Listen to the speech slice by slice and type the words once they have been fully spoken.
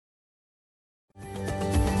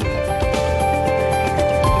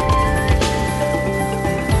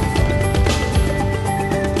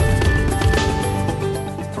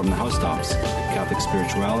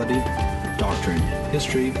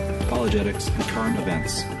history, apologetics, and current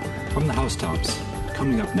events. From the housetops,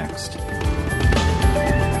 coming up next.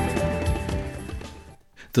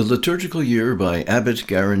 The Liturgical Year by Abbot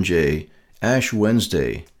Garanger, Ash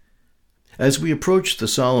Wednesday. As we approach the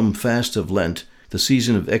solemn fast of Lent, the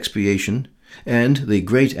season of expiation, and the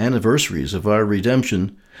great anniversaries of our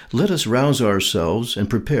redemption, let us rouse ourselves and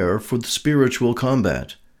prepare for the spiritual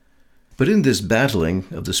combat. But in this battling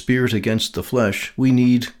of the spirit against the flesh, we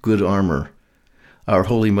need good armor. Our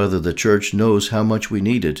Holy Mother the Church knows how much we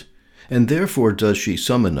need it, and therefore does she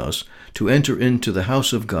summon us to enter into the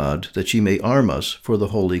house of God that she may arm us for the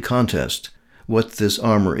holy contest. What this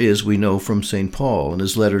armor is we know from St. Paul in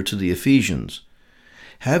his letter to the Ephesians.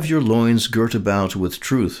 Have your loins girt about with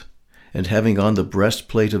truth, and having on the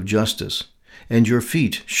breastplate of justice, and your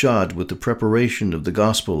feet shod with the preparation of the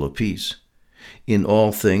gospel of peace. In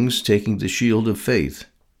all things taking the shield of faith.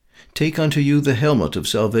 Take unto you the helmet of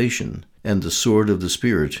salvation, and the sword of the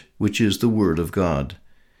Spirit, which is the word of God.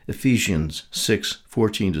 Ephesians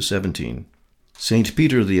 6:14-17. St.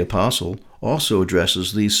 Peter the Apostle also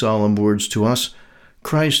addresses these solemn words to us.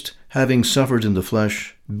 Christ, having suffered in the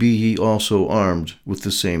flesh, be ye also armed with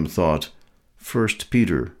the same thought. 1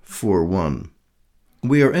 Peter 4:1.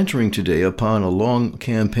 We are entering today upon a long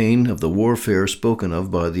campaign of the warfare spoken of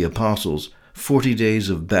by the apostles, 40 days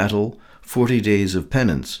of battle, 40 days of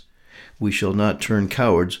penance. We shall not turn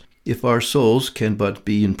cowards if our souls can but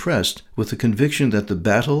be impressed with the conviction that the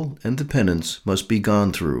battle and the penance must be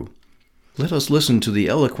gone through. Let us listen to the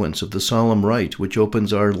eloquence of the solemn rite which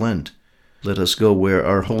opens our Lent. Let us go where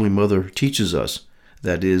our Holy Mother teaches us,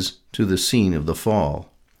 that is, to the scene of the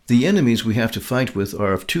fall. The enemies we have to fight with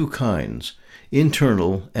are of two kinds,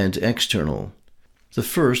 internal and external. The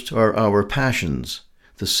first are our passions,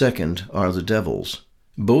 the second are the devils.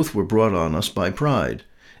 Both were brought on us by pride,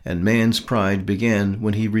 and man's pride began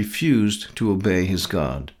when he refused to obey his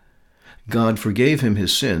God. God forgave him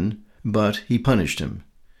his sin, but he punished him.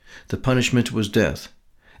 The punishment was death,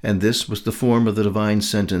 and this was the form of the divine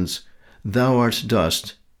sentence, Thou art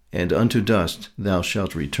dust, and unto dust thou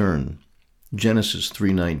shalt return. Genesis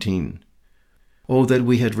 3:19. Oh, that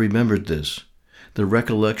we had remembered this! The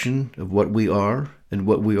recollection of what we are and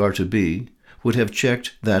what we are to be would have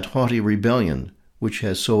checked that haughty rebellion which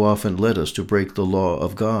has so often led us to break the law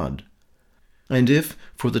of God. And if,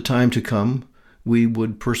 for the time to come, we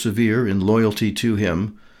would persevere in loyalty to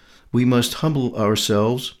him, we must humble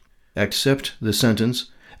ourselves, accept the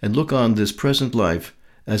sentence, and look on this present life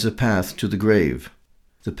as a path to the grave.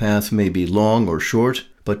 The path may be long or short,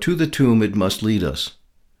 but to the tomb it must lead us.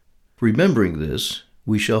 Remembering this,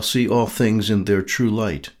 we shall see all things in their true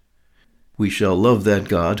light. We shall love that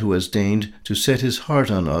God who has deigned to set his heart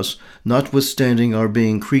on us, notwithstanding our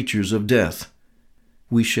being creatures of death.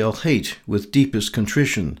 We shall hate with deepest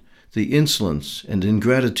contrition the insolence and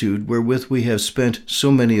ingratitude wherewith we have spent so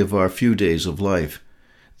many of our few days of life,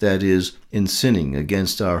 that is, in sinning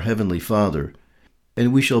against our Heavenly Father,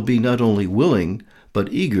 and we shall be not only willing,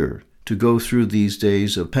 but eager to go through these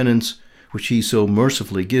days of penance which he so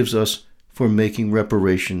mercifully gives us for making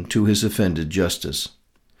reparation to his offended justice.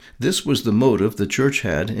 This was the motive the Church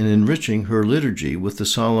had in enriching her liturgy with the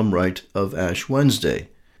solemn rite of Ash Wednesday.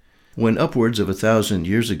 When upwards of 1,000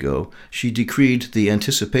 years ago she decreed the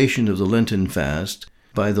anticipation of the Lenten fast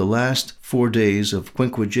by the last 4 days of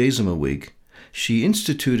Quinquagesima week, she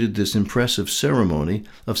instituted this impressive ceremony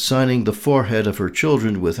of signing the forehead of her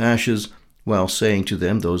children with ashes, while saying to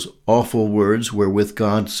them those awful words wherewith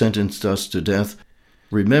God sentenced us to death,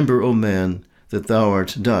 Remember, O man, that thou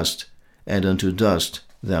art dust, and unto dust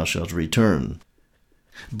thou shalt return.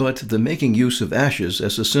 But the making use of ashes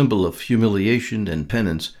as a symbol of humiliation and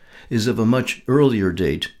penance is of a much earlier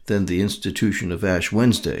date than the institution of Ash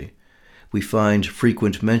Wednesday. We find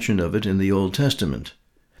frequent mention of it in the Old Testament.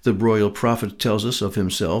 The royal prophet tells us of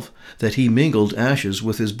himself that he mingled ashes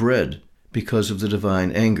with his bread because of the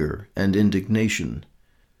divine anger and indignation.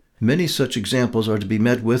 Many such examples are to be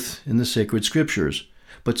met with in the sacred scriptures,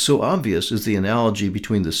 but so obvious is the analogy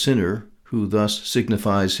between the sinner, who thus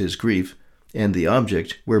signifies his grief, and the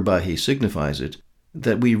object whereby he signifies it,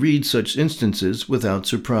 that we read such instances without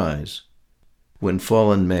surprise. When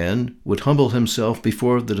fallen man would humble himself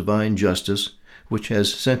before the divine justice, which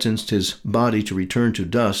has sentenced his body to return to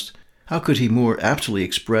dust, how could he more aptly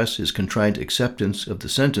express his contrite acceptance of the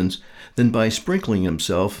sentence than by sprinkling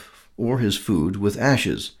himself or his food with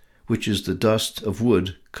ashes, which is the dust of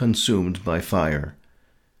wood consumed by fire?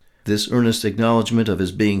 This earnest acknowledgment of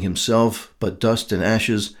his being himself but dust and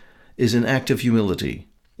ashes is an act of humility,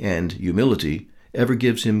 and humility ever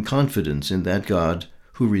gives him confidence in that God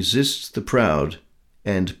who resists the proud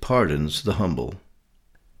and pardons the humble.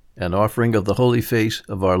 an offering of the holy face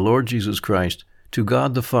of our Lord Jesus Christ to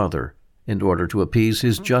God the Father, in order to appease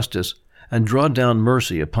his justice and draw down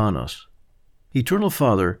mercy upon us. Eternal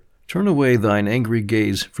Father, turn away thine angry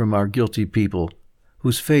gaze from our guilty people,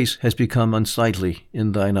 whose face has become unsightly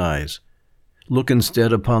in thine eyes. Look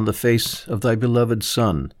instead upon the face of thy beloved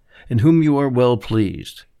Son, in whom you are well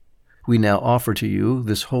pleased. We now offer to you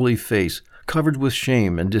this holy face, covered with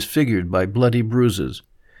shame and disfigured by bloody bruises,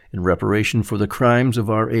 in reparation for the crimes of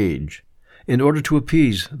our age, in order to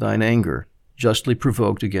appease thine anger, justly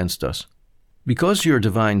provoked against us. Because your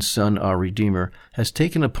divine Son, our Redeemer, has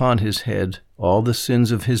taken upon his head all the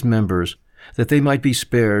sins of his members, that they might be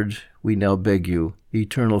spared, we now beg you,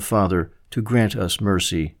 Eternal Father, to grant us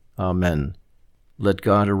mercy. Amen. Let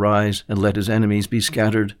God arise, and let his enemies be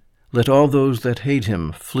scattered. Let all those that hate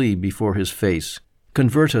him flee before his face.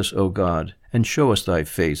 Convert us, O God, and show us thy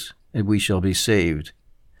face, and we shall be saved.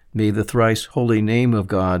 May the thrice holy name of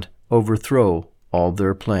God overthrow all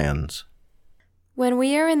their plans. When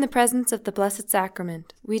we are in the presence of the Blessed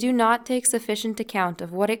Sacrament, we do not take sufficient account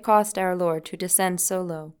of what it cost our Lord to descend so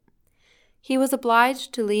low. He was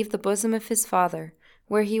obliged to leave the bosom of his Father,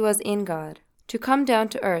 where he was in God, to come down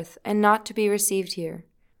to earth and not to be received here,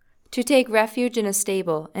 to take refuge in a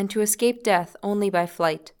stable and to escape death only by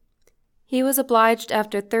flight. He was obliged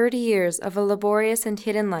after 30 years of a laborious and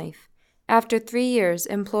hidden life, after 3 years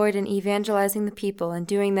employed in evangelizing the people and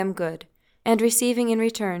doing them good, and receiving in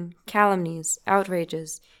return calumnies,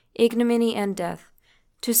 outrages, ignominy, and death,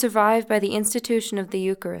 to survive by the institution of the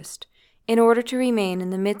Eucharist, in order to remain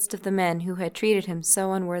in the midst of the men who had treated him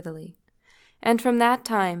so unworthily. And from that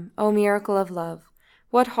time, O miracle of love,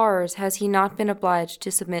 what horrors has he not been obliged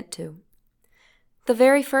to submit to? The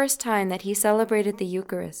very first time that he celebrated the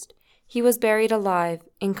Eucharist, he was buried alive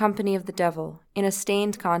in company of the devil, in a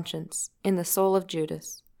stained conscience, in the soul of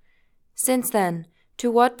Judas. Since then,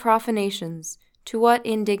 to what profanations, to what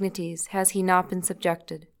indignities has he not been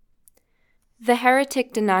subjected? The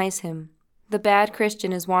heretic denies him, the bad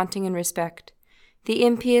Christian is wanting in respect, the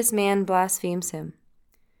impious man blasphemes him.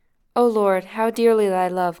 O Lord, how dearly thy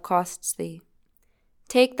love costs thee.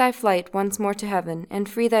 Take thy flight once more to heaven, and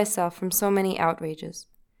free thyself from so many outrages.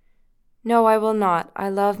 No, I will not. I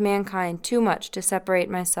love mankind too much to separate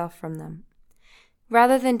myself from them.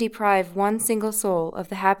 Rather than deprive one single soul of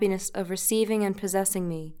the happiness of receiving and possessing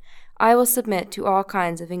me, I will submit to all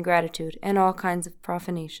kinds of ingratitude and all kinds of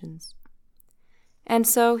profanations. And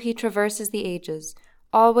so he traverses the ages,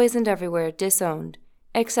 always and everywhere disowned,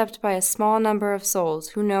 except by a small number of souls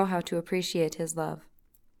who know how to appreciate his love.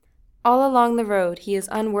 All along the road he is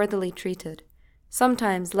unworthily treated,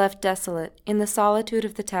 sometimes left desolate in the solitude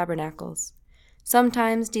of the tabernacles,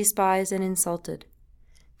 sometimes despised and insulted.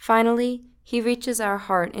 Finally, he reaches our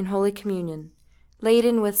heart in Holy Communion,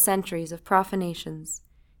 laden with centuries of profanations.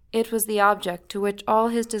 It was the object to which all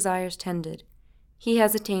his desires tended. He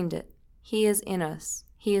has attained it. He is in us.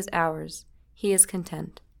 He is ours. He is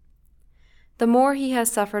content. The more he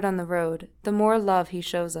has suffered on the road, the more love he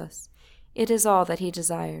shows us. It is all that he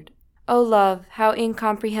desired. O love, how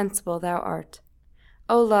incomprehensible thou art!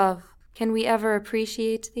 O love, can we ever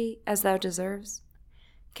appreciate thee as thou deserves?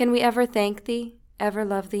 Can we ever thank thee, ever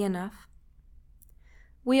love thee enough?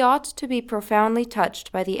 We ought to be profoundly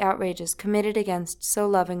touched by the outrages committed against so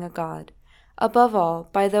loving a God, above all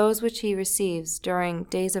by those which he receives during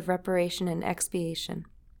days of reparation and expiation.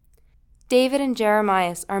 David and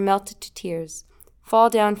Jeremiah are melted to tears, fall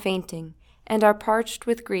down fainting, and are parched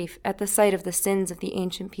with grief at the sight of the sins of the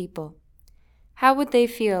ancient people. How would they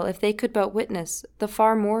feel if they could but witness the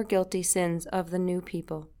far more guilty sins of the new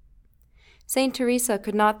people? Saint Teresa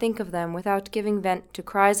could not think of them without giving vent to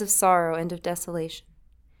cries of sorrow and of desolation.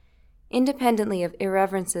 Independently of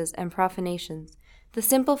irreverences and profanations, the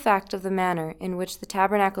simple fact of the manner in which the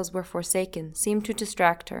tabernacles were forsaken seemed to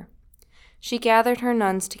distract her. She gathered her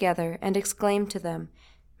nuns together and exclaimed to them,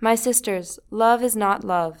 "My sisters, love is not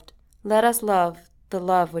loved. Let us love the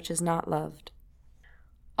love which is not loved."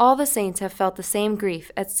 All the saints have felt the same grief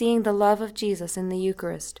at seeing the love of Jesus in the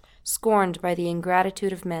Eucharist scorned by the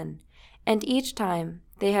ingratitude of men, and each time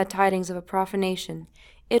they had tidings of a profanation,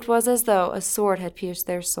 it was as though a sword had pierced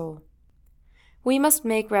their soul. We must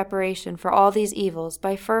make reparation for all these evils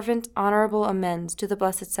by fervent, honorable amends to the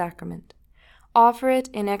Blessed Sacrament. Offer it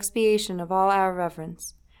in expiation of all our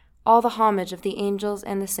reverence, all the homage of the angels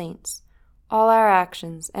and the saints, all our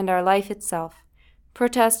actions and our life itself.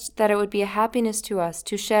 Protest that it would be a happiness to us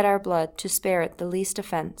to shed our blood to spare it the least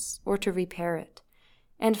offense, or to repair it.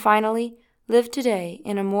 And finally, live today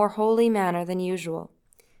in a more holy manner than usual.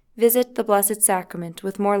 Visit the Blessed Sacrament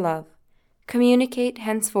with more love. Communicate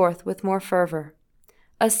henceforth with more fervor.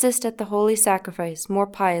 assist at the holy sacrifice more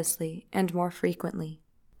piously and more frequently.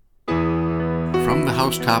 From the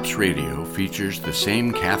Housetops Radio features the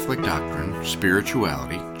same Catholic doctrine,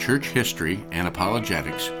 spirituality, church history, and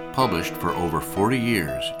apologetics published for over 40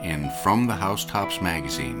 years in From the Housetops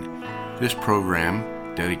magazine. This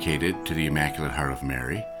program, dedicated to the Immaculate Heart of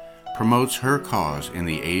Mary, promotes her cause in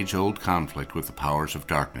the age-old conflict with the powers of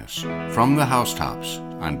darkness. From the Housetops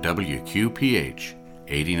on WQPH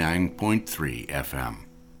 89.3 FM.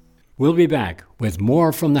 We'll be back with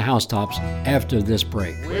more From the Housetops after this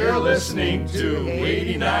break. We're listening to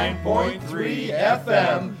 89.3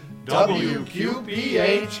 FM,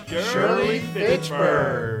 WQPH, Shirley,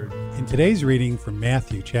 Fitchburg. In today's reading from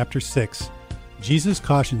Matthew chapter 6, Jesus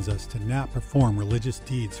cautions us to not perform religious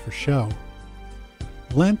deeds for show.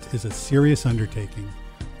 Lent is a serious undertaking,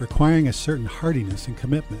 requiring a certain heartiness and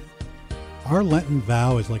commitment. Our Lenten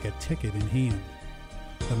vow is like a ticket in hand.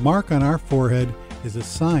 The mark on our forehead is a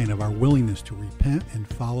sign of our willingness to repent and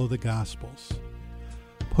follow the Gospels.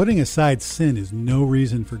 Putting aside sin is no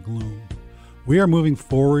reason for gloom. We are moving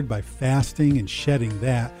forward by fasting and shedding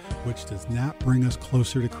that which does not bring us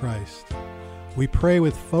closer to Christ. We pray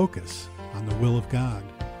with focus on the will of God.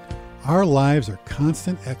 Our lives are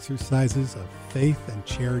constant exercises of faith and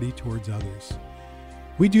charity towards others.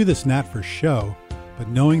 We do this not for show, but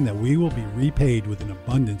knowing that we will be repaid with an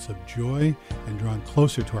abundance of joy and drawn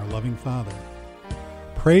closer to our loving Father.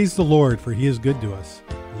 Praise the Lord, for He is good to us,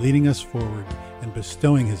 leading us forward and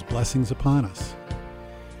bestowing His blessings upon us.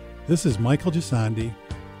 This is Michael Gisandi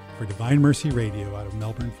for Divine Mercy Radio out of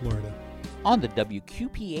Melbourne, Florida. On the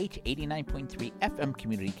WQPH 89.3 FM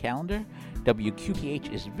community calendar,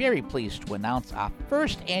 WQPH is very pleased to announce our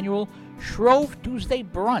first annual Shrove Tuesday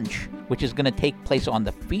brunch, which is going to take place on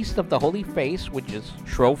the Feast of the Holy Face, which is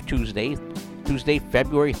Shrove Tuesday,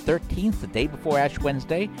 February 13th, the day before Ash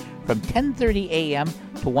Wednesday, from 10:30 a.m.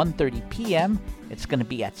 to 1:30 p.m. It's going to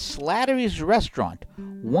be at Slattery's Restaurant,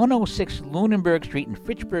 106 Lunenburg Street in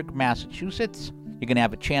Fitchburg, Massachusetts. You're going to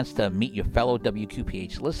have a chance to meet your fellow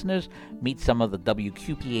WQPH listeners, meet some of the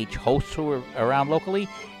WQPH hosts who are around locally,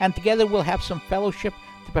 and together we'll have some fellowship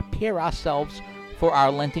to prepare ourselves for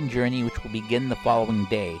our Lenten journey, which will begin the following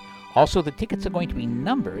day. Also, the tickets are going to be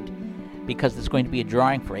numbered because there's going to be a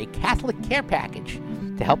drawing for a Catholic care package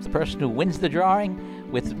to help the person who wins the drawing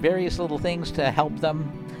with various little things to help them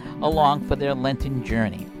along for their Lenten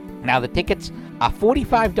journey. Now, the tickets are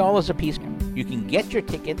 $45 a piece. You can get your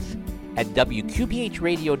tickets at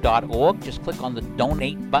WQPHradio.org. Just click on the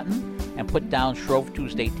donate button and put down Shrove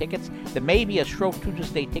Tuesday tickets. There may be a Shrove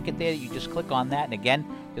Tuesday ticket there. You just click on that, and again,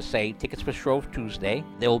 just say tickets for Shrove Tuesday.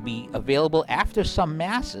 They will be available after some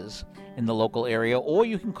masses in the local area, or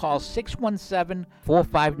you can call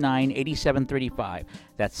 617-459-8735.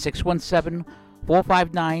 That's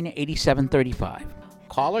 617-459-8735.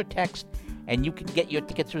 Call or text, and you can get your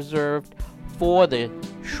tickets reserved for the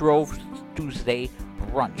Shrove Tuesday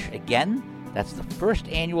brunch. Again, that's the first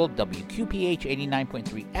annual WQPH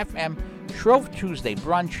 89.3 FM Shrove Tuesday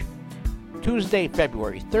brunch, Tuesday,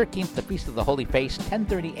 February 13th, the Feast of the Holy Face,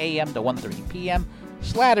 10:30 a.m. to 1:30 p.m.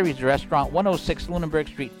 Slattery's Restaurant, 106 Lunenburg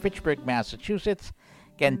Street, Fitchburg, Massachusetts.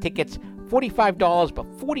 Again, tickets $45, but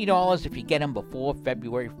 $40 if you get them before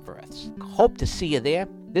February 1st. Hope to see you there.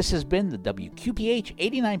 This has been the WQPH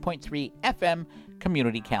 89.3 FM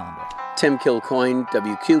Community Calendar. Tim Kilcoyne,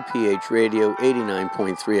 WQPH Radio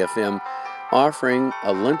 89.3 FM, offering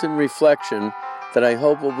a Lenten reflection that I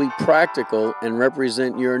hope will be practical and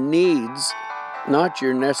represent your needs, not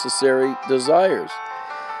your necessary desires.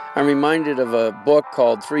 I'm reminded of a book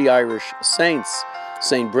called Three Irish Saints,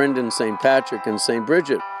 St. Brendan, St. Patrick, and St.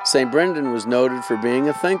 Bridget. St. Brendan was noted for being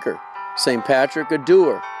a thinker, St. Patrick a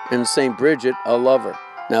doer, and St. Bridget a lover.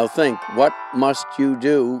 Now think, what must you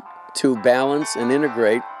do to balance and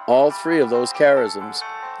integrate all three of those charisms?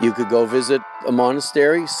 You could go visit a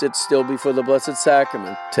monastery, sit still before the Blessed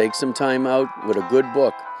Sacrament, take some time out with a good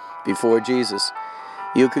book before Jesus.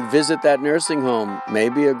 You could visit that nursing home.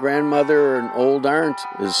 Maybe a grandmother or an old aunt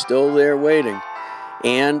is still there waiting.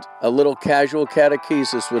 And a little casual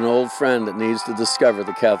catechesis with an old friend that needs to discover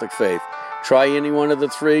the Catholic faith. Try any one of the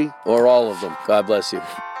three or all of them. God bless you.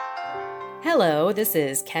 Hello, this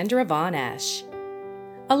is Kendra Von Esch.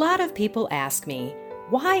 A lot of people ask me,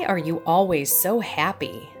 why are you always so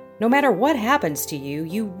happy? No matter what happens to you,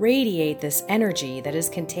 you radiate this energy that is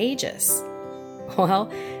contagious. Well,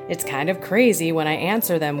 it's kind of crazy when I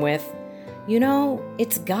answer them with,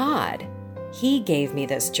 it's God. He gave me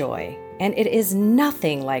this joy, and it is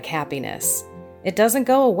nothing like happiness. It doesn't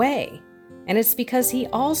go away, and it's because He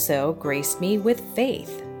also graced me with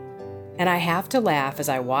faith. And I have to laugh as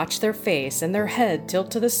I watch their face and their head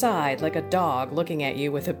tilt to the side like a dog looking at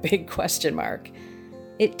you with a big question mark.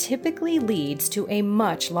 It typically leads to a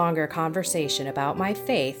much longer conversation about my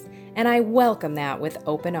faith, and I welcome that with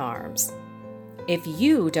open arms. If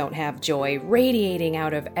you don't have joy radiating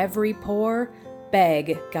out of every pore,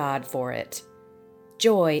 beg God for it.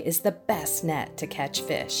 Joy is the best net to catch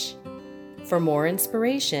fish. For more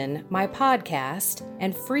inspiration, my podcast,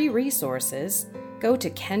 and free resources, go to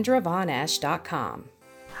KendraVonAsh.com.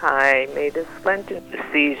 Hi, may this Lenten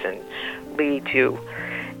season lead you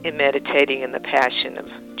in meditating in the passion of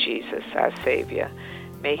Jesus, our Savior.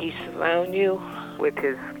 May He surround you with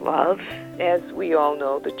His love. As we all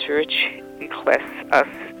know, the Church requests us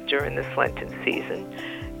during this Lenten season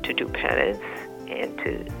to do penance and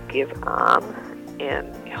to give alms.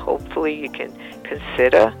 And hopefully you can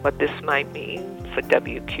consider what this might mean for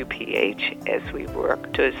WQPH as we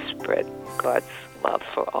work to spread God's love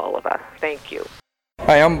for all of us. Thank you.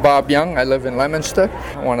 Hi, I'm Bob Young. I live in Leominster.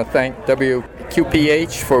 I want to thank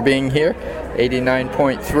WQPH for being here,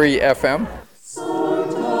 89.3 FM.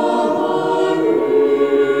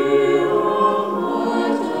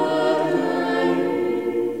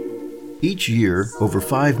 Each year, over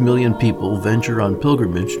 5 million people venture on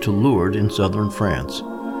pilgrimage to Lourdes in southern France.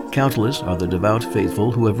 Countless are the devout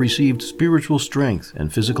faithful who have received spiritual strength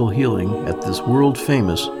and physical healing at this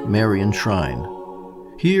world-famous Marian shrine.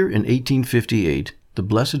 Here in 1858, the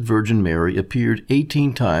Blessed Virgin Mary appeared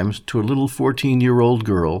 18 times to a little 14-year-old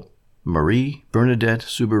girl, Marie Bernadette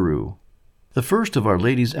Soubirous. The first of Our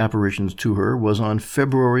Lady's apparitions to her was on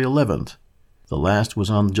February 11th. The last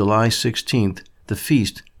was on July 16th, the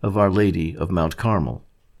feast of Our Lady of Mount Carmel.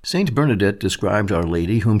 Saint Bernadette described Our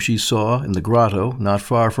Lady, whom she saw in the grotto not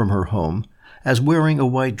far from her home, as wearing a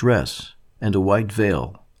white dress and a white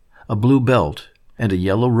veil, a blue belt, and a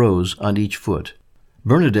yellow rose on each foot.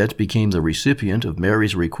 Bernadette became the recipient of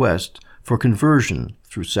Mary's request for conversion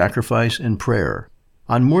through sacrifice and prayer.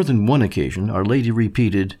 On more than one occasion, Our Lady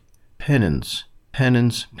repeated, "Penance,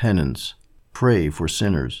 penance, penance, pray for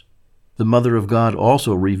sinners." The Mother of God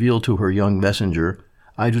also revealed to her young messenger,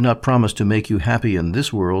 "I do not promise to make you happy in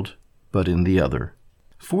this world, but in the other."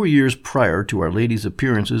 4 years prior to Our Lady's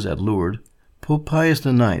appearances at Lourdes, Pope Pius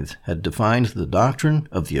IX had defined the doctrine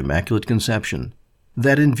of the Immaculate Conception,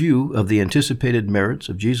 that in view of the anticipated merits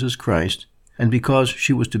of Jesus Christ, and because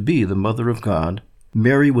she was to be the Mother of God,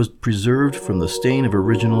 Mary was preserved from the stain of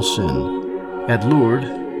original sin. At Lourdes,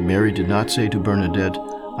 Mary did not say to Bernadette,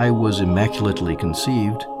 "I was immaculately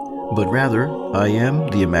conceived," but rather, "I am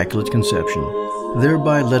the Immaculate Conception,"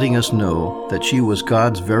 thereby letting us know that she was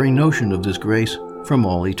God's very notion of this grace from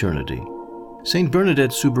all eternity. Saint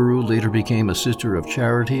Bernadette Soubirous later became a Sister of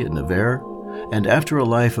Charity at Nevers, and after a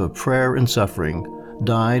life of prayer and suffering,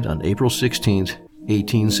 died on April 16,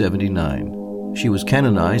 1879. She was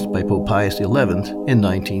canonized by Pope Pius XI in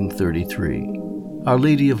 1933. Our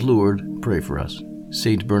Lady of Lourdes, pray for us.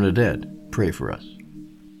 Saint Bernadette, pray for us.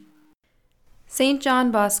 St.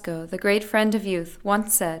 John Bosco, the great friend of youth,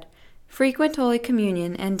 once said, "Frequent Holy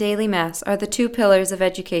Communion and daily Mass are the 2 pillars of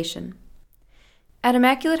education." At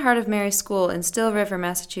Immaculate Heart of Mary School in Still River,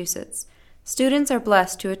 Massachusetts, students are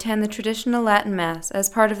blessed to attend the traditional Latin Mass as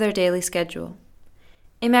part of their daily schedule.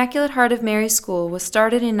 Immaculate Heart of Mary School was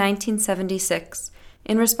started in 1976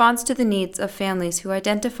 in response to the needs of families who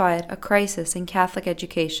identified a crisis in Catholic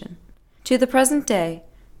education. To the present day,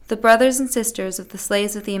 the brothers and sisters of the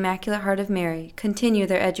Slaves of the Immaculate Heart of Mary continue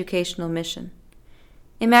their educational mission.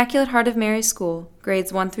 Immaculate Heart of Mary School,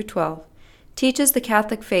 grades 1 through 12, teaches the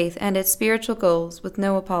Catholic faith and its spiritual goals with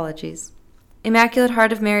no apologies. Immaculate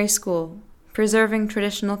Heart of Mary School, preserving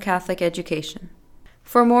traditional Catholic education.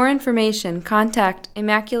 For more information, contact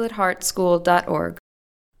immaculateheartschool.org.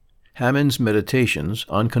 Hammond's Meditations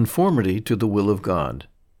on Conformity to the Will of God.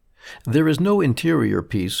 There is no interior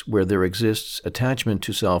peace where there exists attachment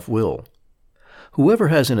to self-will. Whoever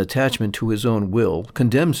has an attachment to his own will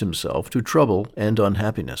condemns himself to trouble and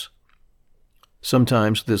unhappiness.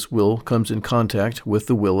 Sometimes this will comes in contact with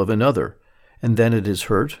the will of another, and then it is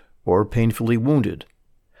hurt or painfully wounded.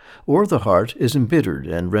 Or the heart is embittered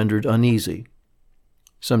and rendered uneasy.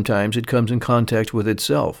 Sometimes it comes in contact with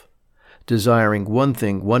itself, desiring one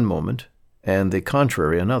thing one moment, and the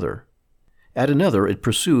contrary another. At another it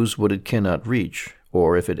pursues what it cannot reach,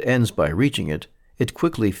 or if it ends by reaching it, it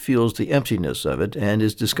quickly feels the emptiness of it and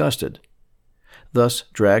is disgusted. Thus,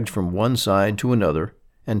 dragged from one side to another,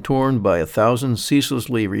 and torn by 1,000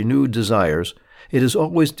 ceaselessly renewed desires, it is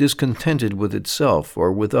always discontented with itself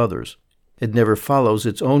or with others. It never follows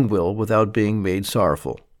its own will without being made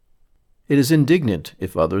sorrowful. It is indignant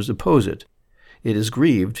if others oppose it. It is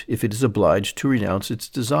grieved if it is obliged to renounce its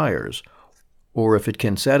desires, or if it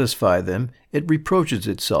can satisfy them, it reproaches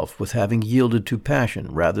itself with having yielded to passion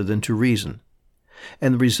rather than to reason.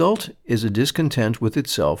 And the result is a discontent with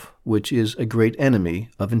itself, which is a great enemy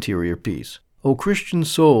of interior peace. O Christian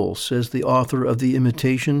soul, says the author of the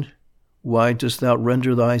Imitation, why dost thou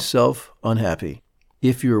render thyself unhappy?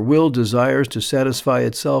 If your will desires to satisfy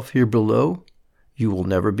itself here below, you will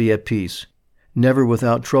never be at peace, never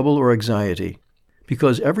without trouble or anxiety,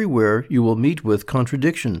 because everywhere you will meet with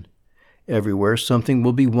contradiction. Everywhere something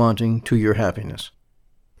will be wanting to your happiness.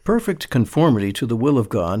 Perfect conformity to the will of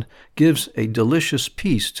God gives a delicious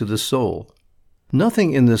peace to the soul.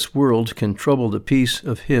 Nothing in this world can trouble the peace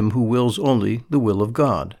of him who wills only the will of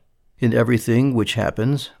God. In everything which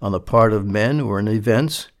happens, on the part of men or in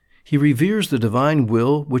events, he reveres the divine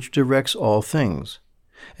will which directs all things,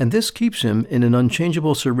 and this keeps him in an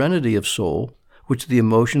unchangeable serenity of soul, which the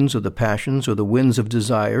emotions or the passions or the winds of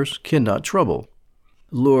desires cannot trouble.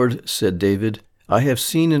 Lord, said David, I have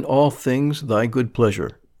seen in all things thy good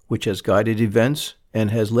pleasure, which has guided events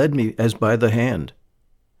and has led me as by the hand.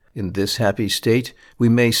 In this happy state we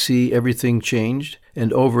may see everything changed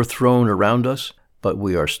and overthrown around us, but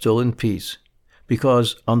we are still in peace,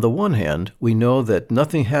 because on the one hand we know that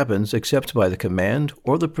nothing happens except by the command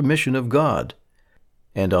or the permission of God,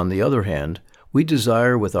 and on the other hand we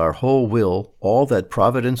desire with our whole will all that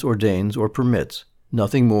Providence ordains or permits,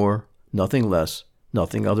 nothing more, nothing less,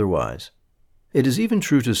 nothing otherwise. It is even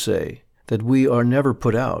true to say that we are never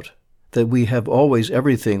put out, that we have always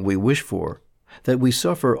everything we wish for, that we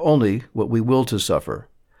suffer only what we will to suffer,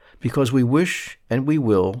 because we wish and we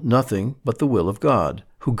will nothing but the will of God,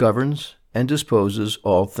 who governs and disposes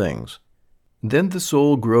all things. Then the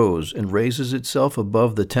soul grows and raises itself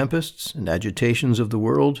above the tempests and agitations of the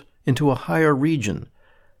world into a higher region,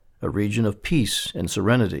 a region of peace and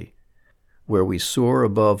serenity, where we soar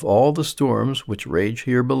above all the storms which rage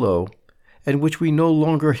here below, and which we no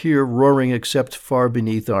longer hear roaring except far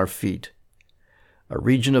beneath our feet. A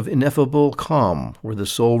region of ineffable calm, where the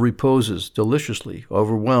soul reposes deliciously,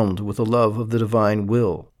 overwhelmed with the love of the divine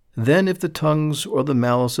will. Then if the tongues or the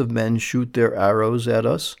malice of men shoot their arrows at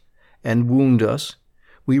us and wound us,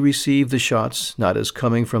 we receive the shots not as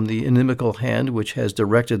coming from the inimical hand which has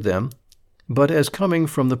directed them, but as coming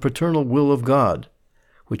from the paternal will of God,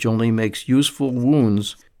 which only makes useful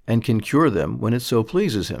wounds and can cure them when it so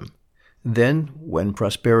pleases him. Then, when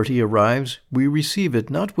prosperity arrives, we receive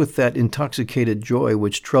it not with that intoxicated joy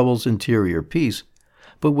which troubles interior peace,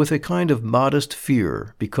 but with a kind of modest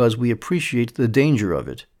fear, because we appreciate the danger of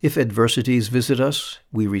it. If adversities visit us,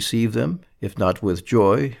 we receive them, if not with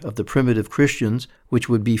joy of the primitive Christians, which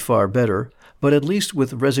would be far better, but at least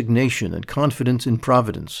with resignation and confidence in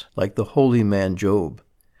providence, like the holy man Job.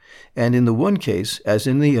 And in the one case, as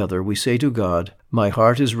in the other, we say to God, My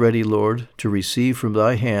heart is ready, Lord, to receive from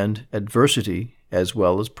thy hand adversity as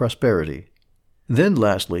well as prosperity. Then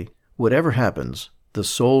lastly, whatever happens, the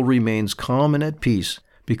soul remains calm and at peace,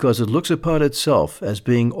 because it looks upon itself as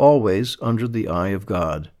being always under the eye of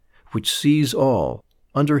God, which sees all,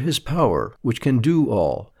 under his power, which can do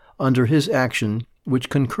all, under his action, which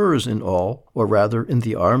concurs in all, or rather in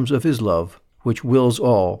the arms of his love, which wills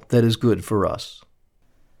all that is good for us.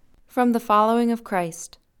 From the Following of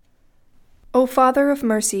Christ. O Father of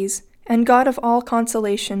mercies, and God of all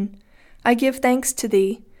consolation, I give thanks to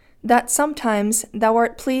thee, that sometimes thou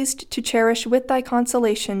art pleased to cherish with thy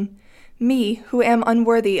consolation me who am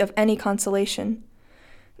unworthy of any consolation.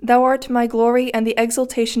 Thou art my glory and the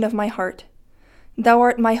exultation of my heart. Thou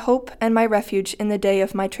art my hope and my refuge in the day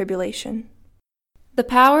of my tribulation. The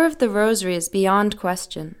power of the Rosary is beyond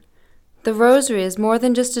question. The Rosary is more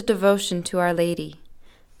than just a devotion to Our Lady.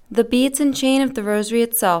 The beads and chain of the Rosary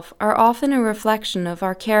itself are often a reflection of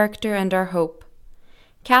our character and our hope.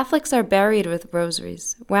 Catholics are buried with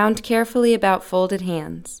rosaries, wound carefully about folded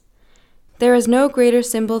hands. There is no greater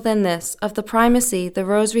symbol than this of the primacy the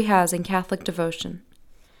Rosary has in Catholic devotion.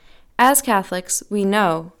 As Catholics, we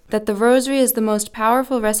know that the Rosary is the most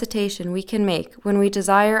powerful recitation we can make when we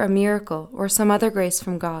desire a miracle or some other grace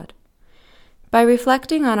from God. By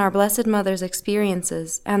reflecting on our Blessed Mother's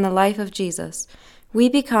experiences and the life of Jesus, we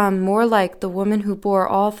become more like the woman who bore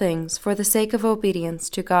all things for the sake of obedience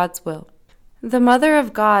to God's will. The Mother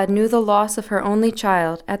of God knew the loss of her only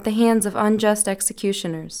child at the hands of unjust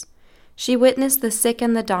executioners. She witnessed the sick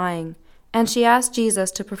and the dying, and she asked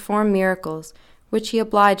Jesus to perform miracles, which he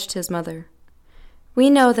obliged his mother. We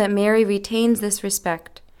know that Mary retains this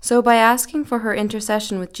respect, so by asking for her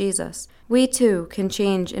intercession with Jesus, we too can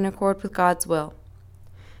change in accord with God's will.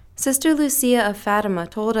 Sister Lucia of Fatima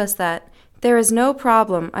told us that there is no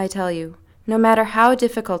problem, I tell you, no matter how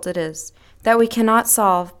difficult it is, that we cannot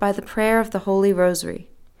solve by the prayer of the Holy Rosary.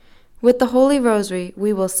 With the Holy Rosary,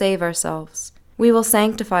 we will save ourselves. We will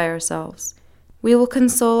sanctify ourselves. We will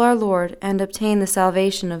console our Lord and obtain the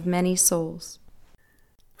salvation of many souls.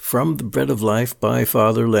 From The Bread of Life by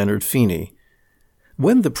Father Leonard Feeney.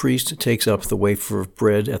 When the priest takes up the wafer of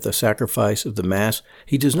bread at the sacrifice of the Mass,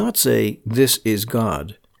 he does not say, "This is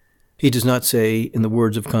God." He does not say, in the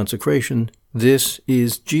words of consecration, "This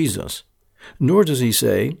is Jesus." Nor does he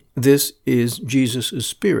say, "This is Jesus'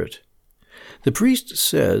 Spirit." The priest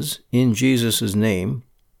says, in Jesus' name,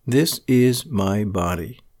 "This is my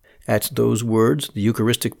body." At those words, the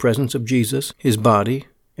Eucharistic presence of Jesus, his body,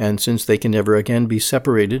 and since they can never again be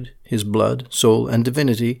separated, his blood, soul, and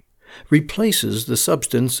divinity, replaces the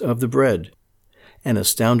substance of the bread. An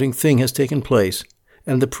astounding thing has taken place,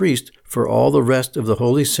 and the priest, for all the rest of the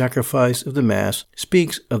holy sacrifice of the Mass,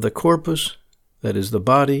 speaks of the corpus, that is, the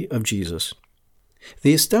body of Jesus.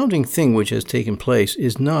 The astounding thing which has taken place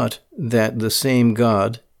is not that the same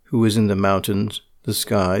God who is in the mountains, the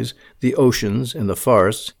skies, the oceans, and the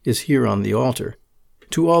forests is here on the altar.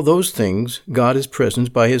 To all those things, God is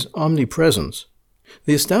present by his omnipresence.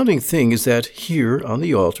 The astounding thing is that here on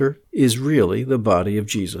the altar is really the body of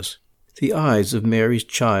Jesus. The eyes of Mary's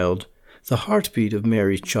child, the heartbeat of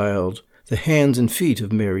Mary's child, the hands and feet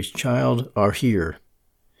of Mary's child are here.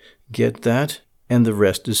 Get that, and the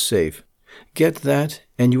rest is safe. Get that,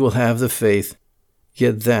 and you will have the faith.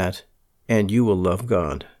 Get that, and you will love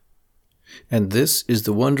God. And this is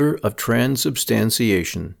the wonder of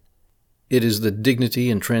transubstantiation. It is the dignity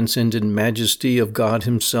and transcendent majesty of God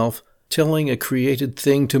himself telling a created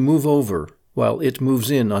thing to move over while it moves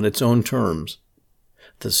in on its own terms.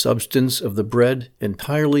 The substance of the bread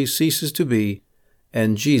entirely ceases to be,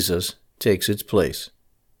 and Jesus takes its place.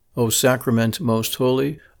 O sacrament most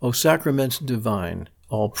holy, O sacrament divine,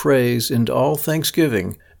 all praise and all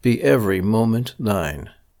thanksgiving be every moment thine.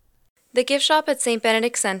 The gift shop at St.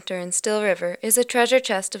 Benedict Center in Still River is a treasure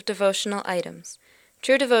chest of devotional items.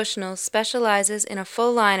 True Devotionals specializes in a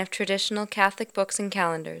full line of traditional Catholic books and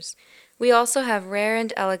calendars. We also have rare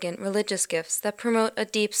and elegant religious gifts that promote a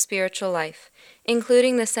deep spiritual life,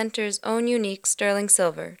 including the center's own unique sterling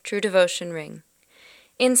silver True Devotion ring.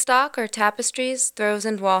 In stock are tapestries, throws,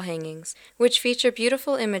 and wall hangings, which feature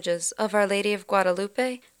beautiful images of Our Lady of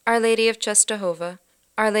Guadalupe, Our Lady of Czestochowa,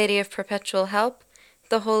 Our Lady of Perpetual Help,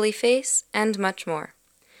 the Holy Face, and much more.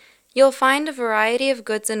 You'll find a variety of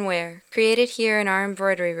goods and ware created here in our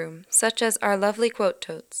embroidery room, such as our lovely quote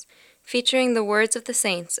totes, featuring the words of the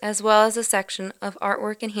saints as well as a section of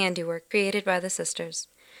artwork and handiwork created by the sisters.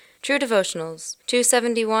 True Devotionals,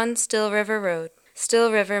 271 Still River Road,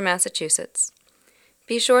 Still River, Massachusetts.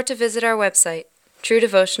 Be sure to visit our website,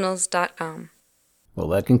 truedevotionals.com. Well,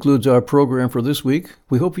 that concludes our program for this week.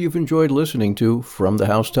 We hope you've enjoyed listening to From the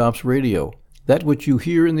Housetops Radio. That which you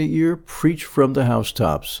hear in the ear, preach from the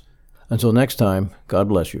housetops. Until next time, God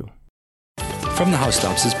bless you. From the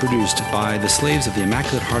Housetops is produced by the Slaves of the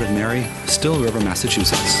Immaculate Heart of Mary, Still River,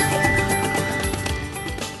 Massachusetts.